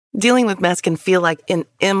Dealing with mess can feel like an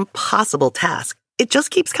impossible task. It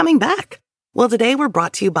just keeps coming back. Well, today we're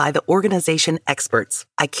brought to you by the organization experts,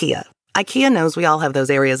 IKEA. IKEA knows we all have those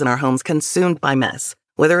areas in our homes consumed by mess,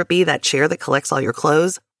 whether it be that chair that collects all your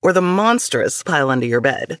clothes or the monstrous pile under your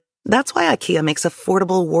bed. That's why IKEA makes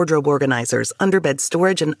affordable wardrobe organizers, underbed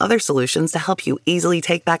storage, and other solutions to help you easily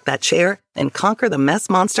take back that chair and conquer the mess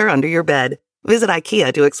monster under your bed. Visit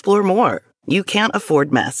IKEA to explore more. You can't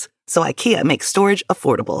afford mess, so IKEA makes storage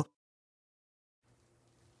affordable.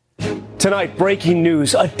 Tonight, breaking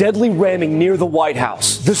news, a deadly ramming near the White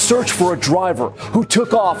House. The search for a driver who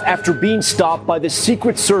took off after being stopped by the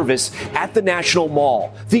Secret Service at the National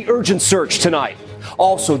Mall. The urgent search tonight.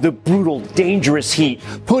 Also, the brutal, dangerous heat,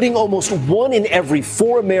 putting almost 1 in every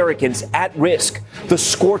 4 Americans at risk. The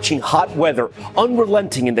scorching hot weather,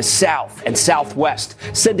 unrelenting in the south and southwest,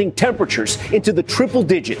 sending temperatures into the triple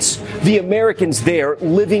digits. The Americans there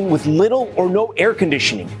living with little or no air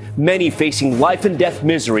conditioning, many facing life and death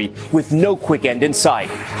misery with no quick end in sight.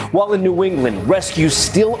 While in New England, rescues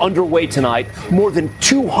still underway tonight, more than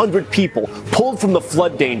 200 people pulled from the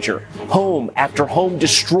flood danger. Home after home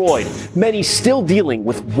destroyed, many still dealing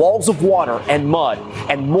with walls of water and mud,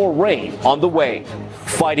 and more rain on the way.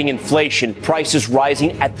 Fighting inflation, prices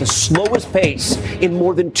rising at the slowest pace in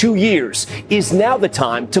more than 2 years. Is now the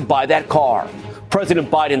time to buy that car?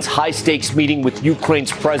 President Biden's high-stakes meeting with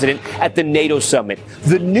Ukraine's president at the NATO summit.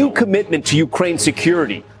 The new commitment to Ukraine's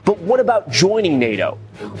security. But what about joining NATO?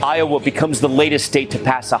 Iowa becomes the latest state to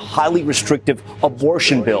pass a highly restrictive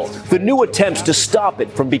abortion bill. The new attempts to stop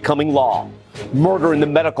it from becoming law. Murder in the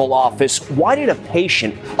medical office. Why did a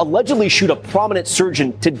patient allegedly shoot a prominent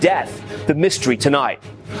surgeon to death? The mystery tonight.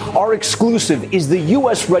 Our exclusive, is the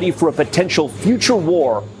U.S. ready for a potential future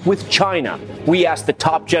war with China? We asked the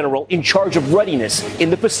top general in charge of readiness in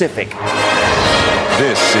the Pacific.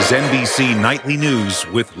 This is NBC Nightly News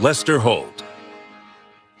with Lester Holt.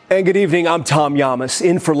 And good evening, I'm Tom Yamas,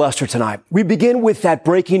 in for Lester tonight. We begin with that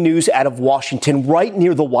breaking news out of Washington, right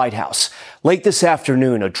near the White House. Late this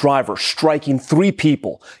afternoon, a driver striking 3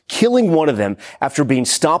 people, killing one of them after being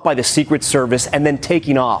stopped by the Secret Service and then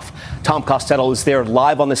taking off. Tom Costello is there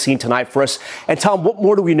live on the scene tonight for us. And Tom, what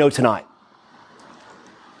more do we know tonight?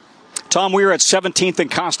 Tom, we are at 17th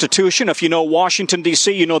and Constitution. If you know Washington,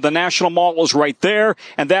 D.C., you know the National Mall is right there,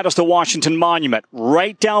 and that is the Washington Monument.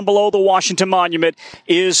 Right down below the Washington Monument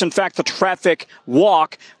is, in fact, the traffic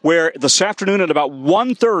walk where this afternoon at about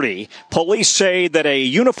 1:30, police say that a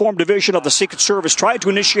uniformed division of the Secret Service tried to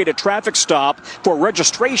initiate a traffic stop for a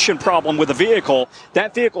registration problem with a vehicle.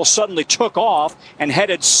 That vehicle suddenly took off and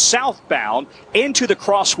headed southbound into the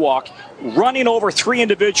crosswalk, running over 3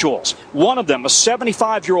 individuals. One of them, a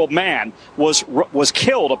 75-year-old man, was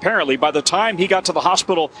killed, apparently. By the time he got to the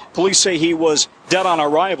hospital, police say he was dead on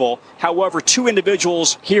arrival. However, 2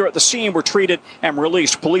 individuals here at the scene were treated and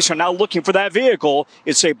released. Police are now looking for that vehicle.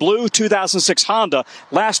 It's a blue 2006 Honda.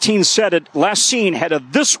 Last seen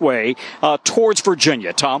headed this way towards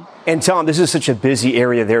Virginia. Tom? And Tom, this is such a busy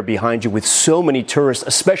area there behind you with so many tourists,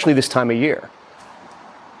 especially this time of year.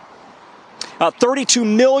 32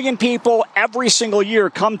 million people every single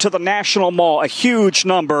year come to the National Mall, a huge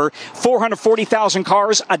number. 440,000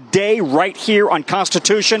 cars a day right here on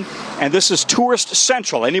Constitution. And this is tourist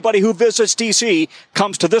central. Anybody who visits D.C.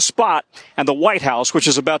 comes to this spot and the White House, which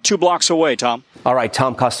is about 2 blocks away, Tom. All right,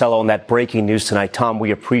 Tom Costello on that breaking news tonight. Tom,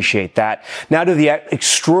 we appreciate that. Now to the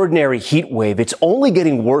extraordinary heat wave. It's only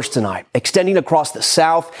getting worse tonight, extending across the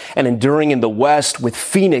south and enduring in the west, with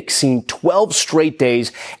Phoenix seeing 12 straight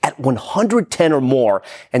days at 110 or more,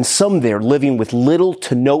 and some there living with little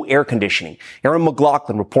to no air conditioning. Aaron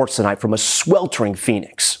McLaughlin reports tonight from a sweltering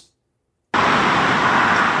Phoenix.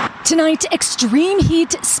 Tonight, extreme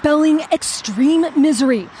heat spelling extreme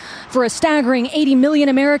misery for a staggering 80 million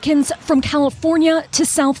Americans from California to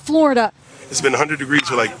South Florida. It's been 100 degrees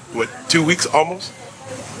for 2 weeks almost.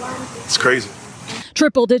 It's crazy.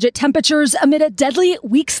 Triple-digit temperatures amid a deadly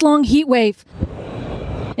weeks-long heat wave.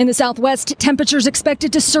 In the Southwest, temperatures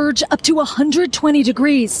expected to surge up to 120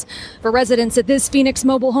 degrees. For residents at this Phoenix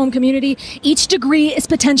mobile home community, each degree is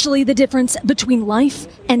potentially the difference between life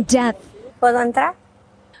and death.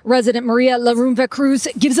 Resident Maria LaRumva Cruz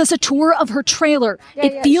gives us a tour of her trailer.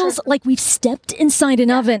 It feels like we've stepped inside an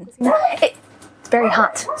oven. It's very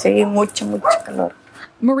hot. Mucho calor.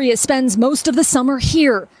 Maria spends most of the summer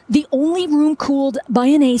here, the only room cooled by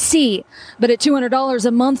an AC. But at $200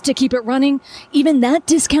 a month to keep it running, even that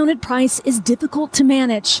discounted price is difficult to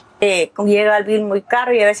manage.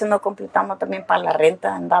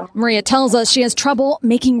 Maria tells us she has trouble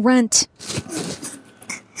making rent.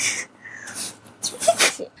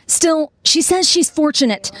 Still, she says she's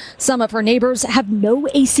fortunate. Some of her neighbors have no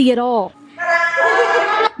AC at all.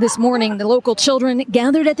 This morning, the local children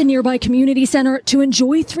gathered at the nearby community center to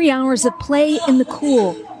enjoy 3 hours of play in the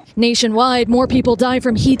cool. Nationwide, more people die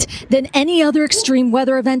from heat than any other extreme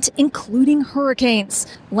weather event, including hurricanes.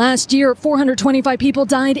 Last year, 425 people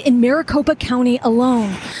died in Maricopa County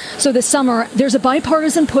alone. So this summer, there's a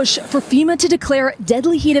bipartisan push for FEMA to declare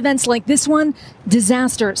deadly heat events like this one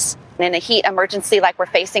disasters. In a heat emergency like we're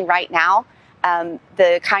facing right now,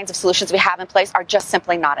 the kinds of solutions we have in place are just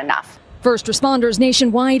simply not enough. First responders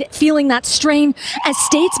nationwide feeling that strain as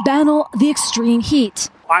states battle the extreme heat.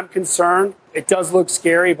 I'm concerned. It does look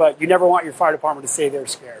scary, but you never want your fire department to say they're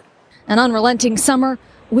scared. An unrelenting summer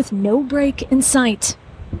with no break in sight.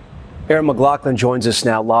 Aaron McLaughlin joins us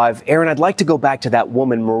now live. Aaron, I'd like to go back to that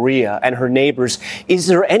woman, Maria, and her neighbors. Is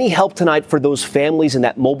there any help tonight for those families in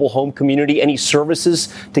that mobile home community? Any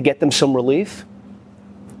services to get them some relief?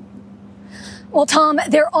 Well, Tom,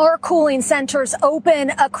 there are cooling centers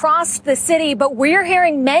open across the city, but we're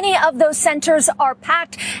hearing many of those centers are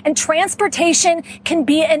packed and transportation can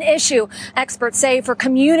be an issue. Experts say for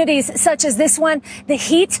communities such as this one, the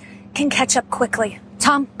heat can catch up quickly.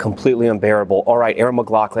 Tom? Completely unbearable. All right, Aaron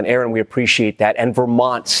McLaughlin. Aaron, we appreciate that. And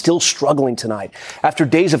Vermont still struggling tonight after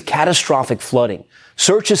days of catastrophic flooding.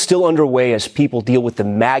 Search is still underway as people deal with the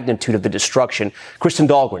magnitude of the destruction. Kristen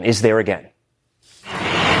Dahlgren is there again.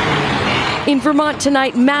 In Vermont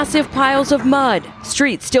tonight, massive piles of mud,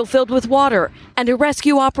 streets still filled with water, and a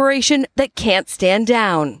rescue operation that can't stand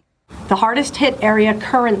down. The hardest hit area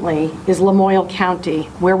currently is Lamoille County,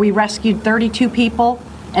 where we rescued 32 people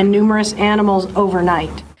and numerous animals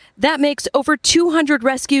overnight. That makes over 200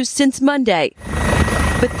 rescues since Monday.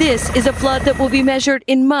 But this is a flood that will be measured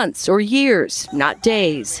in months or years, not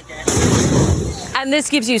days. And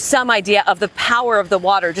this gives you some idea of the power of the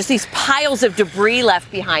water. Just these piles of debris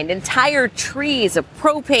left behind, entire trees, a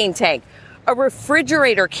propane tank, a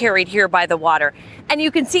refrigerator carried here by the water. And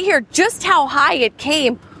you can see here just how high it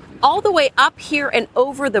came all the way up here and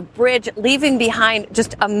over the bridge, leaving behind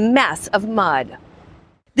just a mess of mud.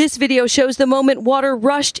 This video shows the moment water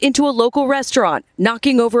rushed into a local restaurant,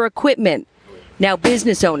 knocking over equipment. Now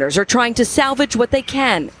business owners are trying to salvage what they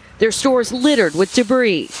can, their stores littered with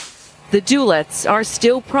debris. The Dulets are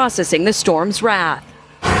still processing the storm's wrath.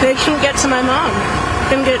 They couldn't get to my mom,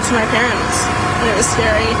 couldn't get to my parents, and it was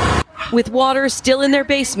scary. With water still in their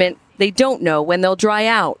basement, they don't know when they'll dry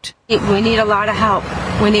out. We need a lot of help.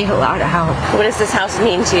 We need a lot of help. What does this house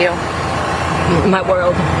mean to you? My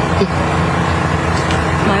world.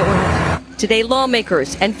 My world. Today,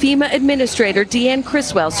 lawmakers and FEMA Administrator Deanne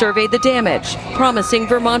Criswell surveyed the damage, promising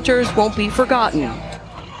Vermonters won't be forgotten.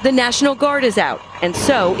 The National Guard is out, and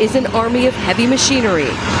so is an army of heavy machinery.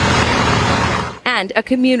 And a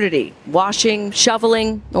community, washing,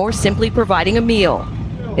 shoveling, or simply providing a meal.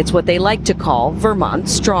 It's what they like to call Vermont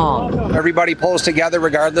Strong. Everybody pulls together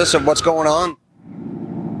regardless of what's going on.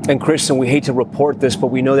 And Kristen, we hate to report this, but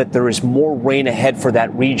we know that there is more rain ahead for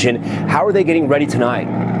that region. How are they getting ready tonight?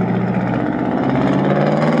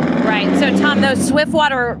 Right. So, Tom, those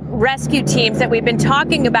swiftwater rescue teams that we've been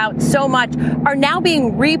talking about so much are now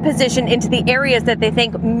being repositioned into the areas that they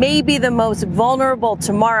think may be the most vulnerable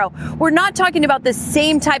tomorrow. We're not talking about the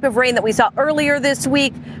same type of rain that we saw earlier this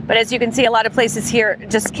week, but as you can see, a lot of places here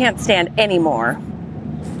just can't stand anymore.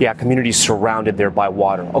 Yeah, communities surrounded there by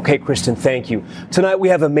water. Okay, Kristen, thank you. Tonight we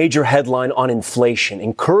have a major headline on inflation.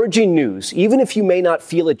 Encouraging news, even if you may not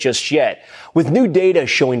feel it just yet, with new data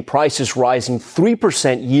showing prices rising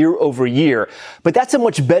 3% year over year. But that's a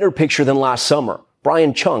much better picture than last summer.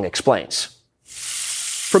 Brian Chung explains.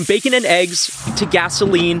 From bacon and eggs to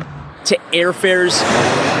gasoline to airfares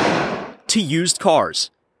to used cars,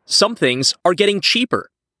 some things are getting cheaper.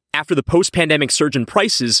 After the post-pandemic surge in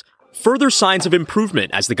prices, further signs of improvement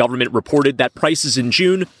as the government reported that prices in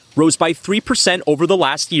June rose by 3% over the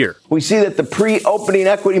last year. We see that the pre-opening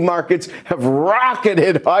equity markets have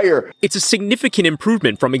rocketed higher. It's a significant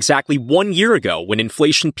improvement from exactly 1 year ago when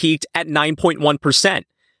inflation peaked at 9.1%.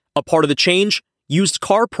 A part of the change, used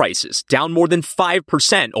car prices down more than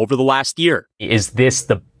 5% over the last year. Is this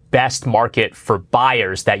the best market for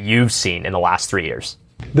buyers that you've seen in the last 3 years?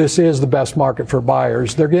 This is the best market for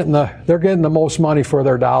buyers. They're getting the most money for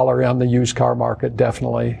their dollar on the used car market,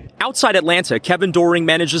 definitely. Outside Atlanta, Kevin Doring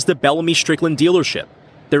manages the Bellamy Strickland dealership.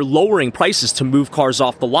 They're lowering prices to move cars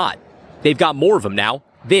off the lot. They've got more of them now.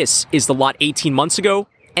 This is the lot 18 months ago,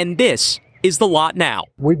 and this is the lot now.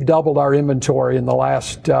 We've doubled our inventory in the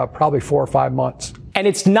last probably 4 or 5 months. And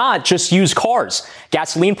it's not just used cars.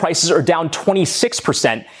 Gasoline prices are down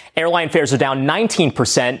 26%, airline fares are down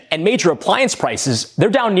 19%, and major appliance prices, they're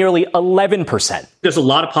down nearly 11%. There's a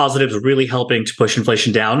lot of positives really helping to push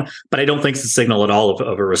inflation down, but I don't think it's a signal at all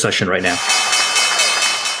of a recession right now.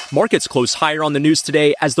 Markets close higher on the news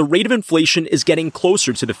today as the rate of inflation is getting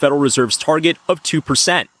closer to the Federal Reserve's target of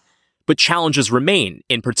 2%. But challenges remain,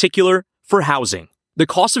 in particular for housing. The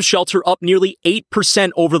cost of shelter up nearly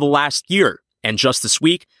 8% over the last year. And just this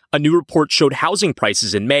week, a new report showed housing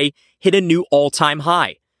prices in May hit a new all-time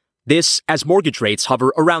high. This as mortgage rates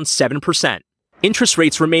hover around 7%. Interest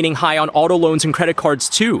rates remaining high on auto loans and credit cards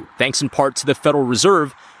too, thanks in part to the Federal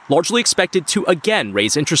Reserve, largely expected to again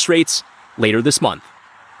raise interest rates later this month.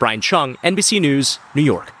 Brian Chung, NBC News, New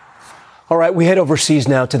York. All right, we head overseas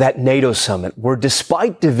now to that NATO summit where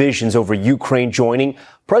despite divisions over Ukraine joining,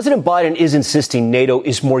 President Biden is insisting NATO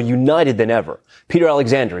is more united than ever. Peter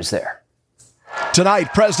Alexander is there.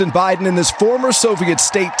 Tonight, President Biden and his former Soviet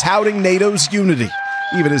state touting NATO's unity,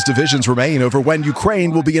 even as divisions remain over when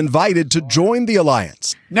Ukraine will be invited to join the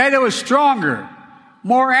alliance. NATO is stronger,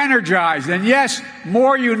 more energized, and yes,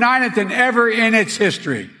 more united than ever in its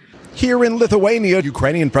history. Here in Lithuania,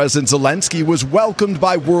 Ukrainian President Zelensky was welcomed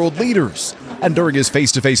by world leaders, and during his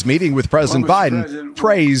face-to-face meeting with President Biden,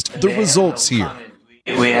 praised the results here.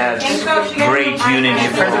 We had great unity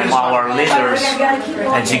from our leaders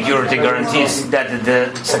and security guarantees that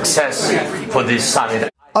the success for this summit.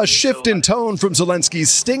 A shift in tone from Zelensky's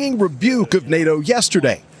stinging rebuke of NATO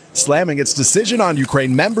yesterday, slamming its decision on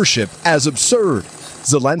Ukraine membership as absurd.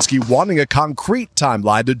 Zelensky wanting a concrete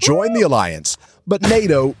timeline to join the alliance, but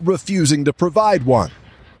NATO refusing to provide one.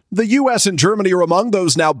 The U.S. and Germany are among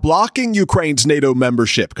those now blocking Ukraine's NATO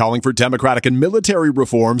membership, calling for democratic and military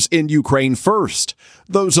reforms in Ukraine first.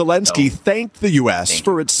 Though Zelensky thanked the U.S.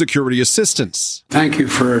 for its security assistance. Thank you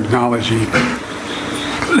for acknowledging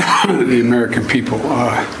the American people.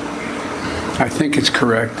 I think it's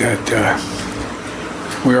correct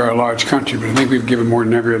that we are a large country, but I think we've given more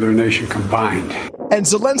than every other nation combined. And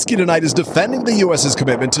Zelensky tonight is defending the U.S.'s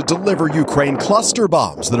commitment to deliver Ukraine cluster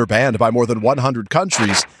bombs that are banned by more than 100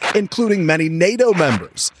 countries, including many NATO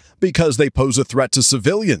members, because they pose a threat to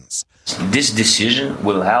civilians. This decision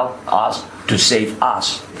will help us to save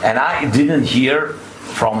us. And I didn't hear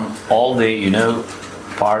from all the,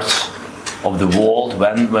 parts of the world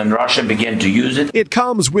when Russia began to use it. It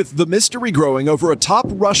comes with the mystery growing over a top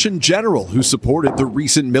Russian general who supported the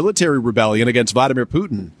recent military rebellion against Vladimir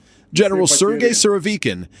Putin. General Sergei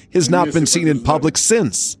Surovikin has not been seen in public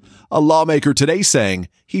since. A lawmaker today saying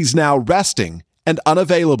he's now resting and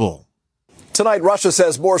unavailable. Tonight, Russia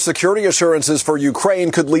says more security assurances for Ukraine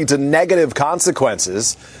could lead to negative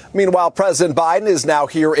consequences. Meanwhile, President Biden is now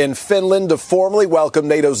here in Finland to formally welcome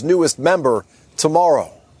NATO's newest member tomorrow.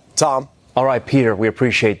 Tom? All right, Peter, we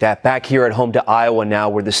appreciate that. Back here at home to Iowa now,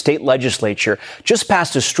 where the state legislature just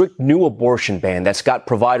passed a strict new abortion ban that's got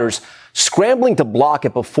providers scrambling to block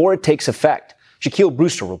it before it takes effect. Shaquille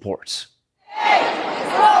Brewster reports.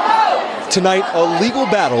 Tonight, a legal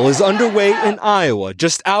battle is underway in Iowa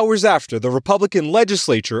just hours after the Republican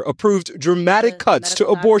legislature approved dramatic cuts to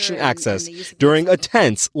abortion access during a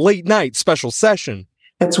tense late-night special session.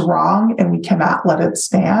 It's wrong, and we cannot let it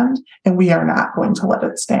stand, and we are not going to let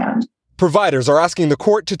it stand. Providers are asking the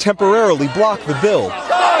court to temporarily block the bill,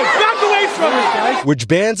 Back away from it, guys! which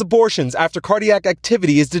bans abortions after cardiac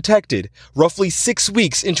activity is detected, roughly 6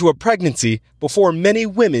 weeks into a pregnancy before many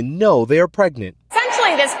women know they are pregnant.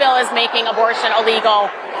 Essentially, this bill is making abortion illegal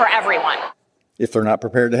for everyone. If they're not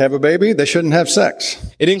prepared to have a baby, they shouldn't have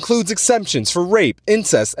sex. It includes exemptions for rape,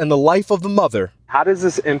 incest, and the life of the mother. How does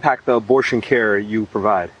this impact the abortion care you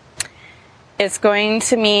provide? It's going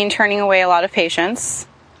to mean turning away a lot of patients.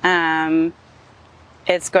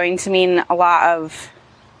 It's going to mean a lot of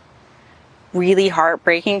really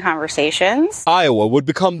heartbreaking conversations. Iowa would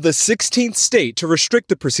become the 16th state to restrict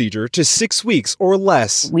the procedure to 6 weeks or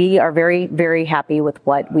less. We are very, very happy with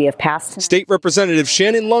what we have passed. State Representative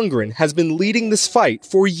Shannon Lundgren has been leading this fight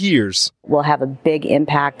for years. Will have a big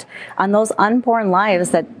impact on those unborn lives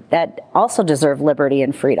that also deserve liberty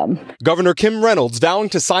and freedom. Governor Kim Reynolds vowing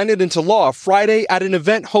to sign it into law Friday at an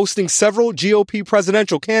event hosting several GOP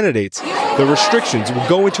presidential candidates. The restrictions will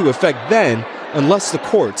go into effect then unless the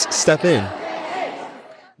courts step in.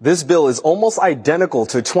 This bill is almost identical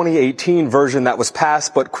to 2018 version that was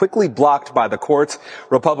passed but quickly blocked by the courts.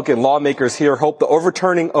 Republican lawmakers here hope the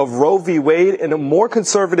overturning of Roe v. Wade in a more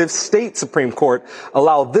conservative state Supreme Court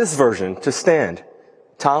allow this version to stand.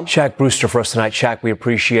 Tom? Shaq Brewster for us tonight. Shaq, we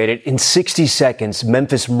appreciate it. In 60 seconds,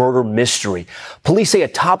 Memphis murder mystery. Police say a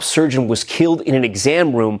top surgeon was killed in an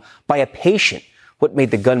exam room by a patient. What made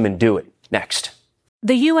the gunman do it? Next.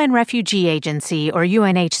 The UN Refugee Agency, or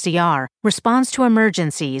UNHCR, responds to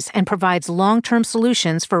emergencies and provides long-term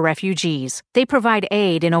solutions for refugees. They provide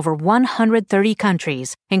aid in over 130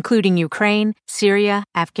 countries, including Ukraine, Syria,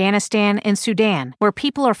 Afghanistan, and Sudan, where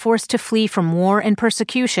people are forced to flee from war and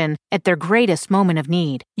persecution at their greatest moment of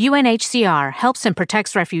need. UNHCR helps and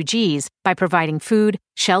protects refugees by providing food,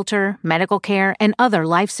 shelter, medical care, and other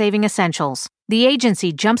life-saving essentials. The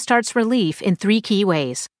agency jumpstarts relief in 3 key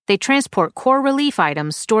ways. They transport core relief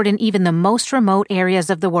items stored in even the most remote areas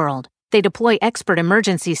of the world. They deploy expert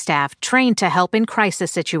emergency staff trained to help in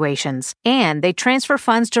crisis situations. And they transfer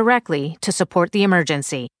funds directly to support the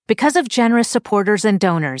emergency. Because of generous supporters and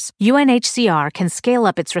donors, UNHCR can scale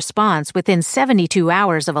up its response within 72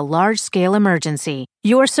 hours of a large-scale emergency.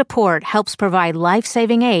 Your support helps provide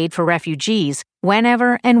life-saving aid for refugees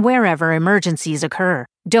whenever and wherever emergencies occur.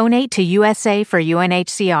 Donate to USA for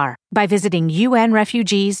UNHCR by visiting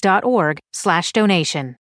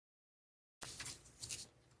unrefugees.org/donation.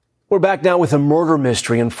 We're back now with a murder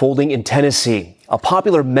mystery unfolding in Tennessee. A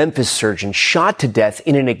popular Memphis surgeon shot to death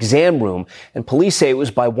in an exam room, and police say it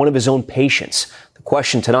was by one of his own patients. The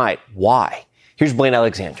question tonight, why? Here's Blaine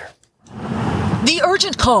Alexander. The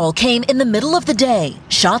urgent call came in the middle of the day.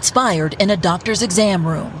 Shots fired in a doctor's exam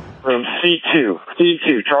room. Room C2,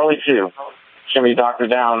 Charlie 2. Jimmy doctor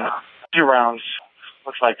down 2 rounds,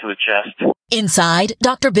 looks like to the chest. Inside,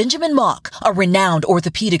 Dr. Benjamin Mock, a renowned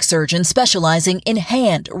orthopedic surgeon specializing in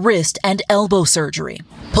hand, wrist, and elbow surgery.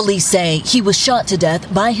 Police say he was shot to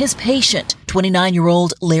death by his patient,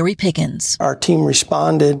 29-year-old Larry Pickens. Our team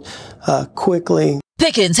responded quickly.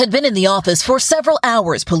 Pickens had been in the office for several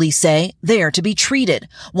hours, police say, there to be treated.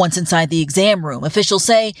 Once inside the exam room, officials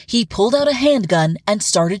say he pulled out a handgun and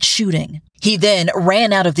started shooting. He then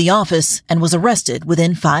ran out of the office and was arrested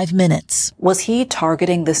within 5 minutes. Was he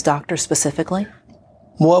targeting this doctor specifically?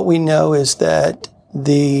 What we know is that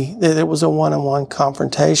there was a one-on-one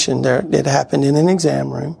confrontation there. It happened in an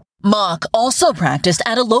exam room. Mock also practiced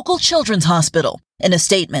at a local children's hospital. In a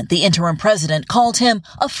statement, the interim president called him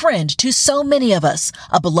a friend to so many of us,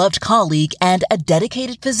 a beloved colleague and a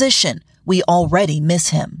dedicated physician. We already miss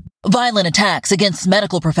him. Violent attacks against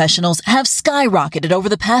medical professionals have skyrocketed over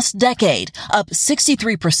the past decade, up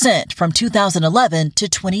 63% from 2011 to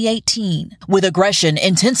 2018, with aggression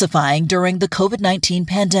intensifying during the COVID-19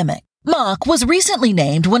 pandemic. Mock was recently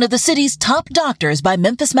named one of the city's top doctors by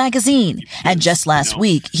Memphis Magazine, and just last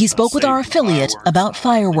week, he spoke with our affiliate about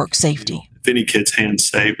fireworks safety. If any kid's hand's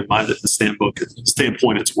saved, in my standpoint,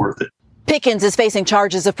 it's worth it. Pickens is facing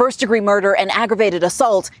charges of first-degree murder and aggravated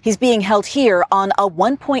assault. He's being held here on a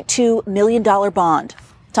 $1.2 million bond.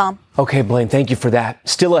 Tom? Okay, Blaine, thank you for that.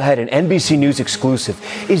 Still ahead, an NBC News exclusive.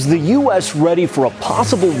 Is the U.S. ready for a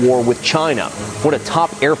possible war with China? What a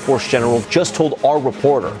top Air Force general just told our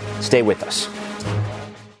reporter. Stay with us.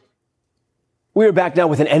 We are back now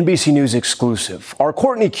with an NBC News exclusive. Our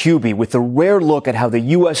Courtney Cubie with a rare look at how the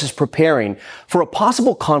U.S. is preparing for a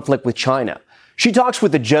possible conflict with China. She talks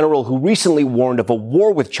with a general who recently warned of a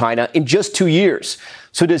war with China in just 2 years.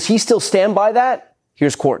 So does he still stand by that?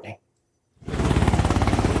 Here's Courtney.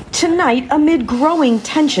 Tonight, amid growing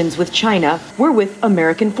tensions with China, we're with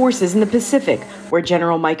American forces in the Pacific, where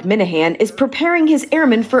General Mike Minahan is preparing his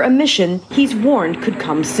airmen for a mission he's warned could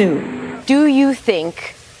come soon. Do you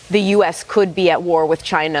think the U.S. could be at war with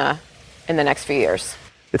China in the next few years?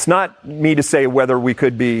 It's not me to say whether we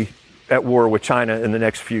could be at war with China in the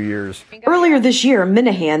next few years. Earlier this year,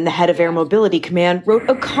 Minahan, the head of Air Mobility Command, wrote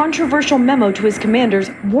a controversial memo to his commanders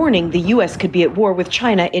warning the U.S. could be at war with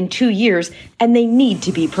China in 2 years, and they need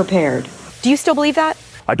to be prepared. Do you still believe that?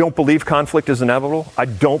 I don't believe conflict is inevitable. I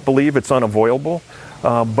don't believe it's unavoidable.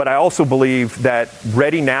 But I also believe that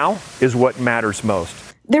ready now is what matters most.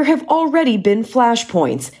 There have already been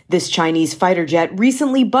flashpoints. This Chinese fighter jet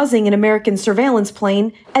recently buzzing an American surveillance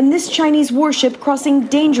plane, and this Chinese warship crossing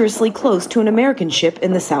dangerously close to an American ship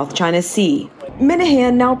in the South China Sea.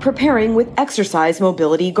 Minahan now preparing with Exercise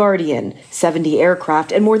Mobility Guardian, 70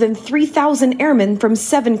 aircraft and more than 3,000 airmen from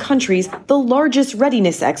 7 countries, the largest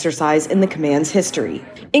readiness exercise in the command's history,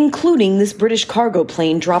 including this British cargo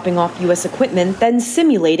plane dropping off U.S. equipment, then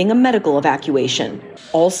simulating a medical evacuation.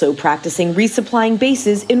 Also practicing resupplying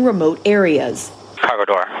bases in remote areas. Cargo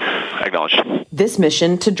door, acknowledged. This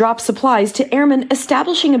mission to drop supplies to airmen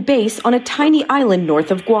establishing a base on a tiny island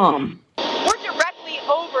north of Guam. We're directly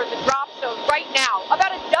over the drop zone right now.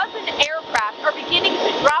 About a dozen aircraft are beginning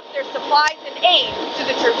to drop their supplies and aid to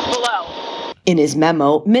the troops below. In his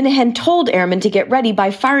memo, Minahan told airmen to get ready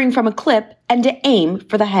by firing from a clip and to aim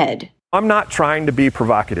for the head. I'm not trying to be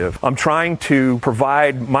provocative. I'm trying to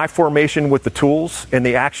provide my formation with the tools and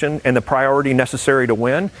the action and the priority necessary to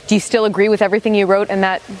win. Do you still agree with everything you wrote in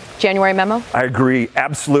that January memo? I agree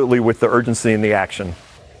absolutely with the urgency and the action.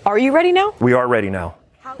 Are you ready now? We are ready now.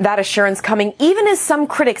 That assurance coming even as some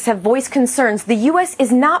critics have voiced concerns the U.S.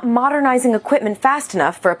 is not modernizing equipment fast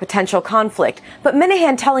enough for a potential conflict. But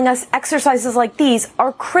Minahan telling us exercises like these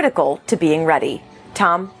are critical to being ready.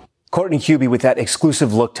 Tom? Courtney Hubie with that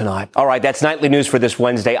exclusive look tonight. All right, that's Nightly News for this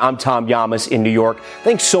Wednesday. I'm Tom Yamas in New York.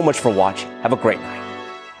 Thanks so much for watching. Have a great night.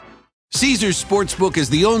 Caesars Sportsbook is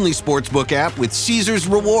the only sportsbook app with Caesars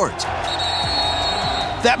Rewards.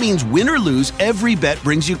 That means win or lose, every bet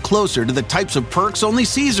brings you closer to the types of perks only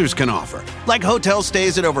Caesars can offer. Like hotel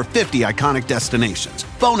stays at over 50 iconic destinations,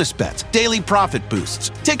 bonus bets, daily profit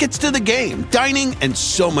boosts, tickets to the game, dining, and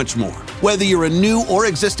so much more. Whether you're a new or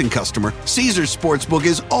existing customer, Caesars Sportsbook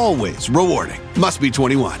is always rewarding. Must be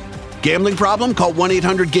 21. Gambling problem? Call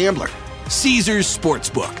 1-800-GAMBLER. Caesars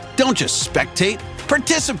Sportsbook. Don't just spectate,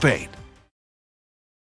 participate.